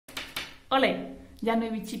¡Ole! Ya no hay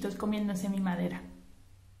bichitos comiéndose mi madera.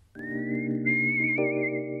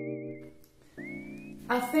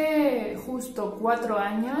 Hace justo 4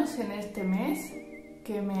 años, en este mes,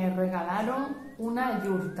 que me regalaron una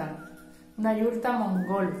yurta. Una yurta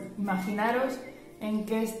mongol. Imaginaros en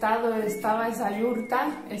qué estado estaba esa yurta,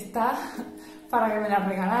 para que me la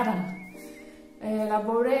regalaran. La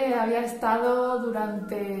pobre había estado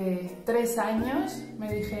durante 3 años,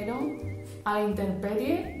 me dijeron, a la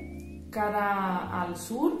intemperie, cara al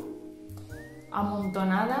sur,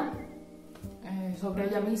 amontonada sobre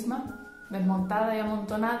ella misma, desmontada y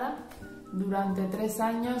amontonada, durante 3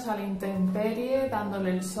 años a la intemperie,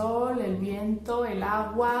 dándole el sol, el viento, el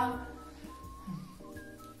agua,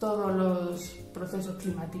 todos los procesos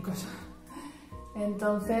climáticos.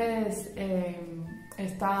 Entonces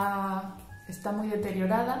está muy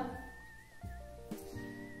deteriorada.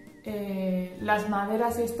 Las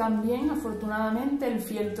maderas están bien, afortunadamente. El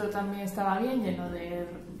fieltro también estaba bien, lleno de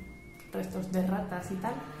restos de ratas y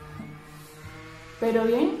tal, pero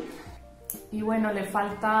bien. Y bueno, le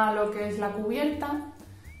falta lo que es la cubierta,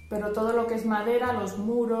 pero todo lo que es madera, los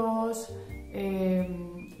muros,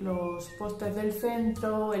 los postes del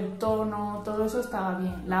centro, el tono, todo eso estaba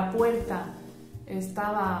bien. La puerta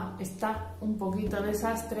está un poquito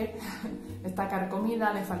desastre, está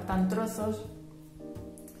carcomida, le faltan trozos.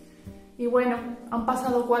 Y bueno, han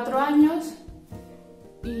pasado 4 años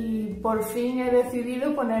y por fin he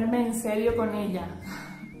decidido ponerme en serio con ella.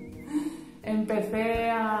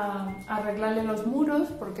 Empecé a arreglarle los muros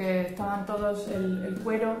porque estaban todos el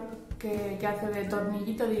cuero que hace de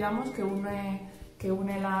tornillito, digamos, que une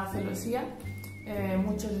la celosía.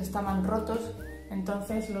 Muchos estaban rotos,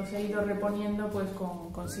 entonces los he ido reponiendo pues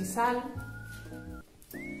con sisal.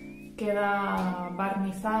 Queda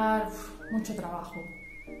barnizar, mucho trabajo.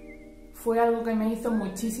 Fue algo que me hizo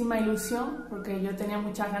muchísima ilusión porque yo tenía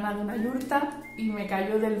muchas ganas de una yurta y me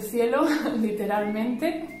cayó del cielo,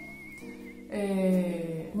 literalmente.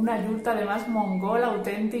 Una yurta además mongol,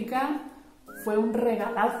 auténtica. Fue un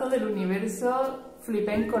regalazo del universo,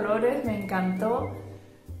 flipé en colores, me encantó.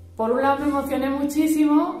 Por un lado me emocioné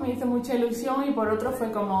muchísimo, me hizo mucha ilusión, y por otro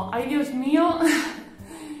fue como, ¡ay Dios mío!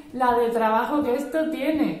 La de trabajo que esto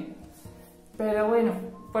tiene. Pero bueno,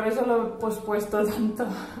 por eso lo he pospuesto tanto,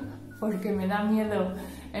 porque me da miedo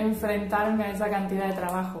enfrentarme a esa cantidad de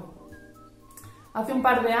trabajo. Hace un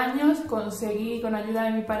par de años conseguí, con ayuda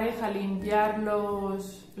de mi pareja, limpiar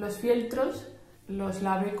los fieltros. Los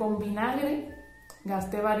lavé con vinagre,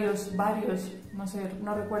 gasté varios,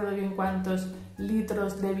 no recuerdo bien cuántos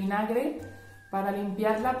litros de vinagre para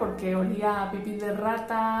limpiarla porque olía a pipí de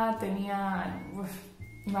rata,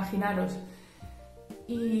 imaginaros.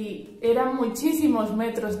 Y eran muchísimos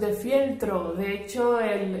metros de fieltro. De hecho,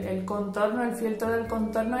 el fieltro del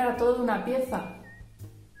contorno era todo de una pieza.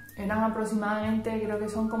 Eran aproximadamente, creo que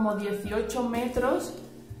son como 18 metros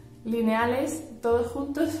lineales, todos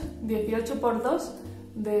juntos, 18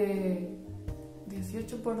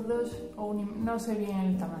 por 2, no sé bien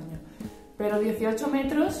el tamaño, pero 18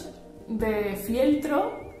 metros de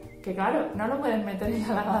fieltro, que claro, no lo puedes meter en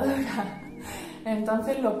la lavadora.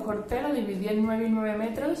 Entonces los corté, lo dividí en 9 y 9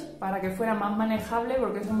 metros para que fuera más manejable,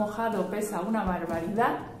 porque ese mojado pesa una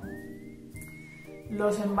barbaridad.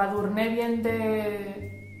 Los embadurné bien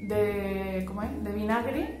de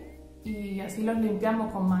vinagre, y así los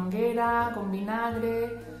limpiamos con manguera, con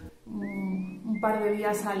vinagre, un par de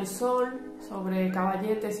días al sol, sobre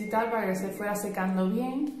caballetes y tal, para que se fuera secando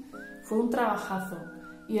bien. Fue un trabajazo.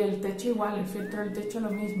 Y el techo igual, el fieltro del techo lo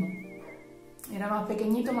mismo. Era más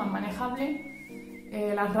pequeñito, más manejable.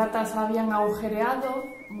 Las ratas habían agujereado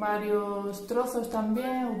varios trozos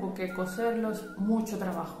también, hubo que coserlos, mucho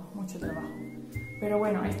trabajo, mucho trabajo. Pero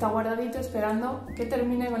bueno, ahí está guardadito esperando que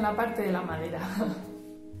termine con la parte de la madera.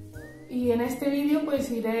 Y en este vídeo pues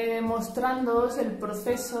iré mostrándoos el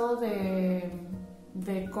proceso de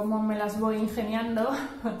cómo me las voy ingeniando,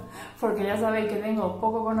 porque ya sabéis que tengo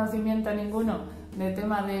poco conocimiento ninguno de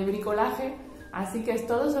tema de bricolaje, así que es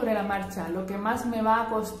todo sobre la marcha. Lo que más me va a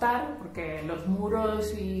costar, porque los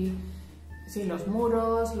muros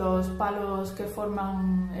los palos que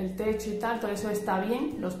forman el techo y tal, todo eso está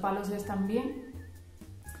bien, los palos están bien,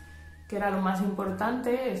 que era lo más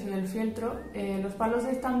importante, eso y el fieltro. Los palos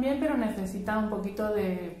están bien, pero necesitan un poquito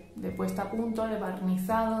de puesta a punto, de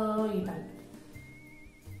barnizado y tal.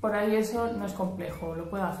 Por ahí eso no es complejo, lo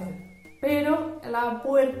puedo hacer. Pero la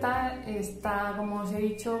puerta está, como os he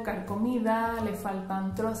dicho, carcomida, le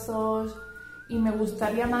faltan trozos y me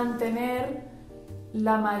gustaría mantener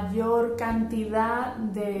la mayor cantidad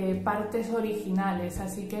de partes originales,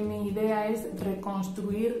 así que mi idea es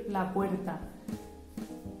reconstruir la puerta.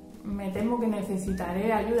 me temo que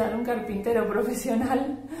necesitaré ayuda de un carpintero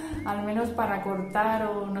profesional, al menos para cortar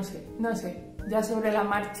o no sé. Ya sobre la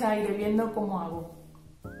marcha iré viendo cómo hago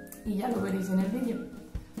y ya lo veréis en el vídeo.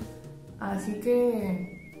 Así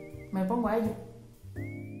que me pongo a ello.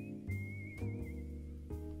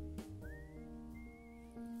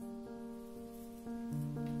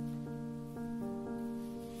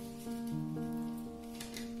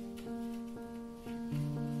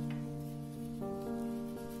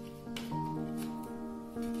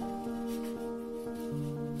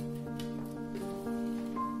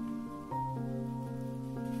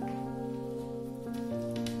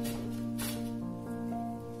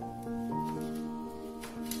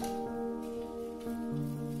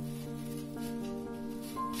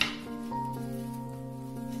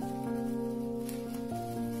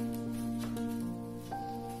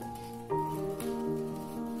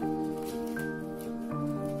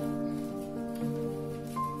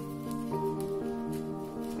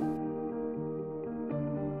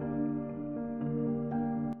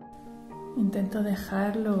 Intento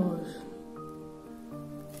dejar los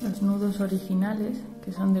nudos originales,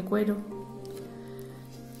 que son de cuero,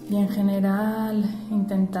 y en general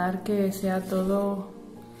intentar que sea todo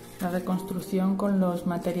la reconstrucción con los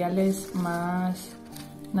materiales más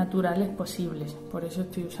naturales posibles. Por eso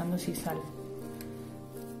estoy usando sisal.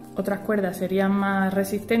 Otras cuerdas serían más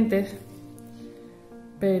resistentes,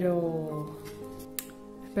 pero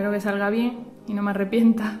espero que salga bien y no me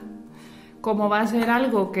arrepienta. Como va a ser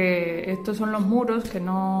algo que estos son los muros, que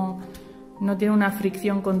no tiene una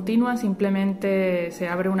fricción continua, simplemente se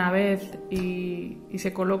abre una vez y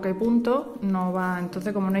se coloca y punto, no va.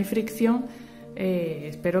 Entonces, como no hay fricción,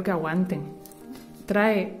 espero que aguanten.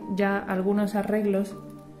 Trae ya algunos arreglos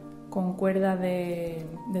con cuerda de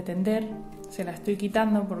tender, se la estoy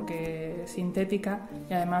quitando porque es sintética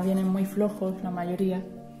y además vienen muy flojos la mayoría.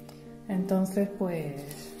 Entonces,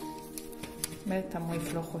 pues, ¿ves? Están muy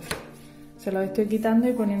flojos. Se los estoy quitando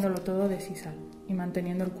y poniéndolo todo de sisal y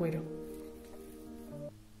manteniendo el cuero.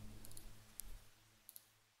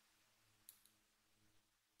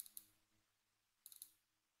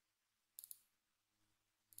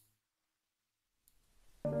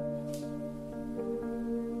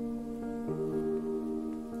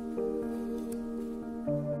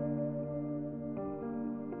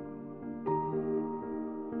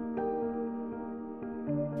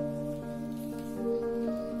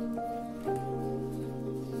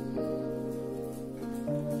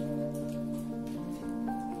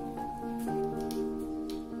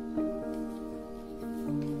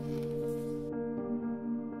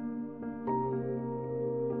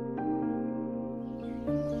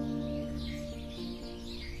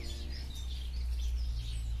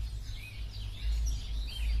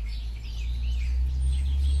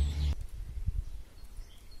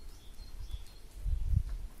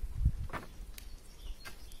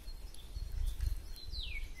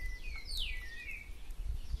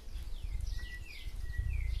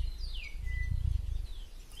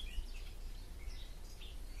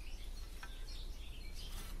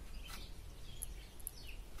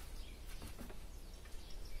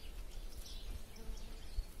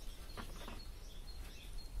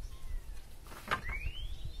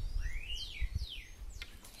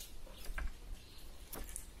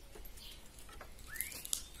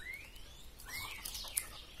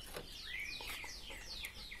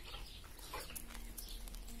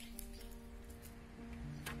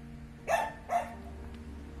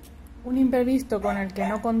 Un imprevisto con el que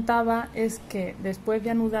no contaba es que después de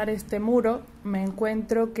anudar este muro me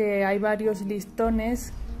encuentro que hay varios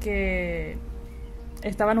listones que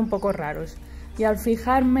estaban un poco raros y al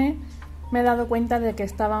fijarme me he dado cuenta de que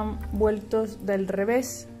estaban vueltos del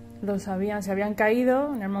revés, se habían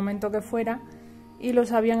caído en el momento que fuera y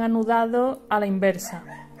los habían anudado a la inversa,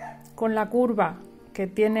 con la curva que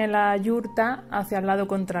tiene la yurta hacia el lado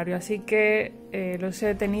contrario, así que los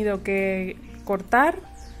he tenido que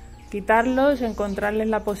cortar, quitarlos, encontrarles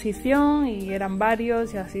la posición y eran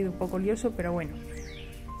varios y ha sido un poco lioso, pero bueno,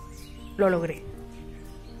 lo logré.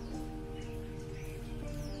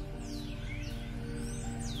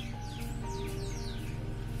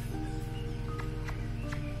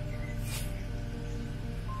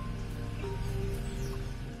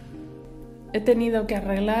 He tenido que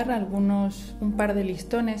arreglar un par de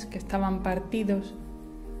listones que estaban partidos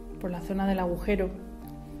por la zona del agujero.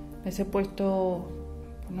 Les he puesto,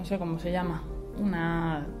 no sé cómo se llama,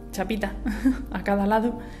 una chapita a cada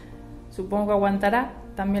lado. Supongo que aguantará.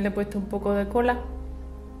 También le he puesto un poco de cola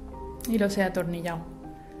y los he atornillado.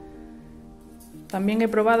 También he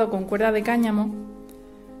probado con cuerda de cáñamo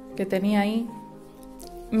que tenía ahí.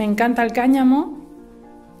 Me encanta el cáñamo,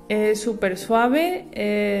 Es súper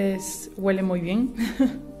suave, huele muy bien.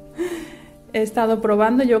 He estado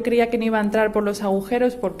probando, yo creía que no iba a entrar por los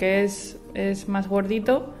agujeros porque es más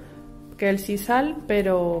gordito que el sisal,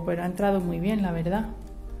 pero ha entrado muy bien, la verdad.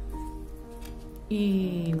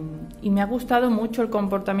 Y me ha gustado mucho el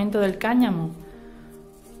comportamiento del cáñamo.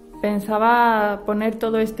 Pensaba poner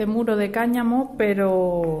todo este muro de cáñamo,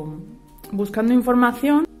 pero buscando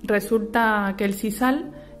información resulta que el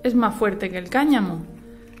sisal es más fuerte que el cáñamo,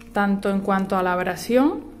 tanto en cuanto a la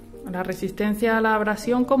abrasión, la resistencia a la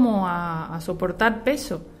abrasión, como a soportar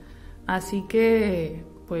peso. Así que,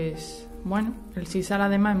 pues bueno, el sisal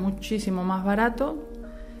además es muchísimo más barato.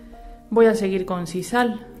 Voy a seguir con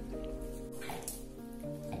sisal.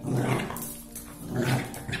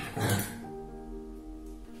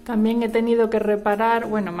 También he tenido que reparar,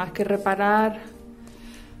 bueno, más que reparar,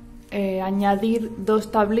 añadir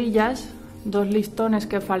 2 tablillas, 2 listones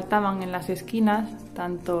que faltaban en las esquinas,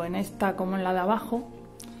 tanto en esta como en la de abajo.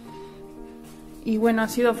 Y bueno, ha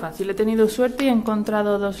sido fácil, he tenido suerte y he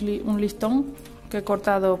encontrado un listón que he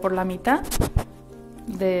cortado por la mitad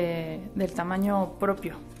del tamaño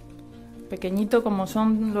propio. Pequeñito como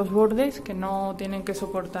son los bordes, que no tienen que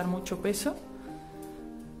soportar mucho peso.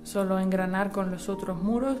 Solo engranar con los otros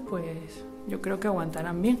muros, pues yo creo que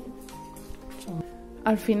aguantarán bien.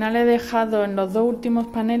 Al final he dejado, en los 2 últimos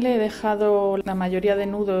paneles, he dejado la mayoría de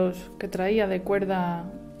nudos que traía de cuerda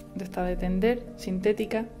de esta de tender,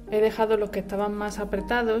 sintética. He dejado los que estaban más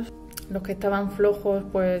apretados, los que estaban flojos,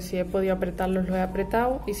 pues si he podido apretarlos los he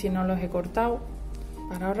apretado y si no los he cortado,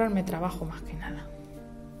 para ahorrarme trabajo más que nada.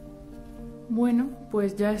 Bueno,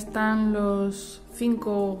 pues ya están los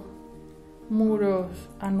 5 muros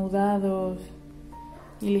anudados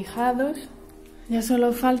y lijados. Ya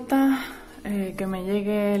solo falta que me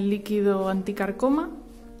llegue el líquido anticarcoma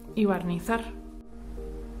y barnizar.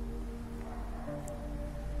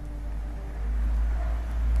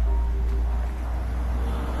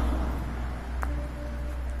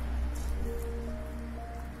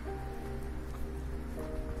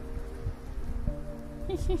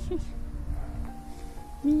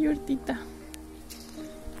 Mi Yurtita.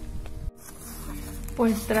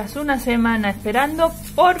 Pues tras una semana esperando,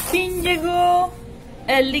 por fin llegó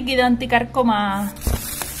el líquido anticarcoma.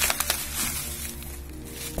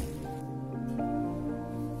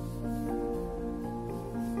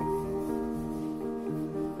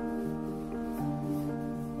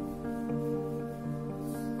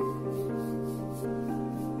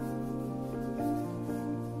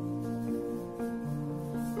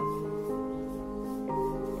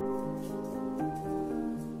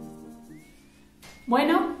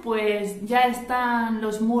 Bueno, pues ya están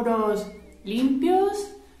los muros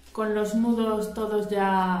limpios, con los nudos todos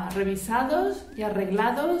ya revisados y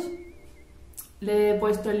arreglados. Le he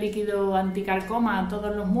puesto el líquido anticarcoma a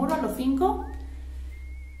todos los muros, los 5.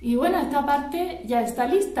 Y bueno, esta parte ya está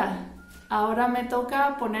lista. Ahora me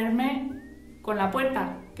toca ponerme con la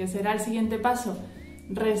puerta, que será el siguiente paso.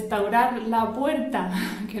 Restaurar la puerta,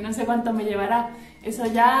 que no sé cuánto me llevará. Eso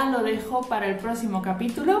ya lo dejo para el próximo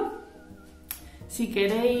capítulo. Si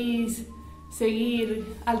queréis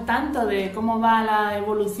seguir al tanto de cómo va la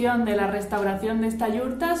evolución de la restauración de esta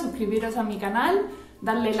yurta, suscribiros a mi canal,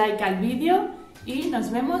 darle like al vídeo y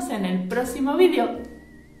nos vemos en el próximo vídeo.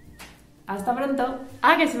 ¡Hasta pronto!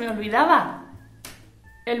 ¡Ah, que se me olvidaba!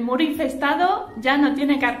 El muro infestado ya no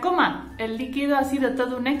tiene carcoma. El líquido ha sido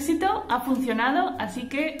todo un éxito, ha funcionado, así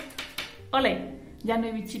que ¡ole! Ya no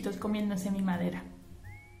hay bichitos comiéndose mi madera.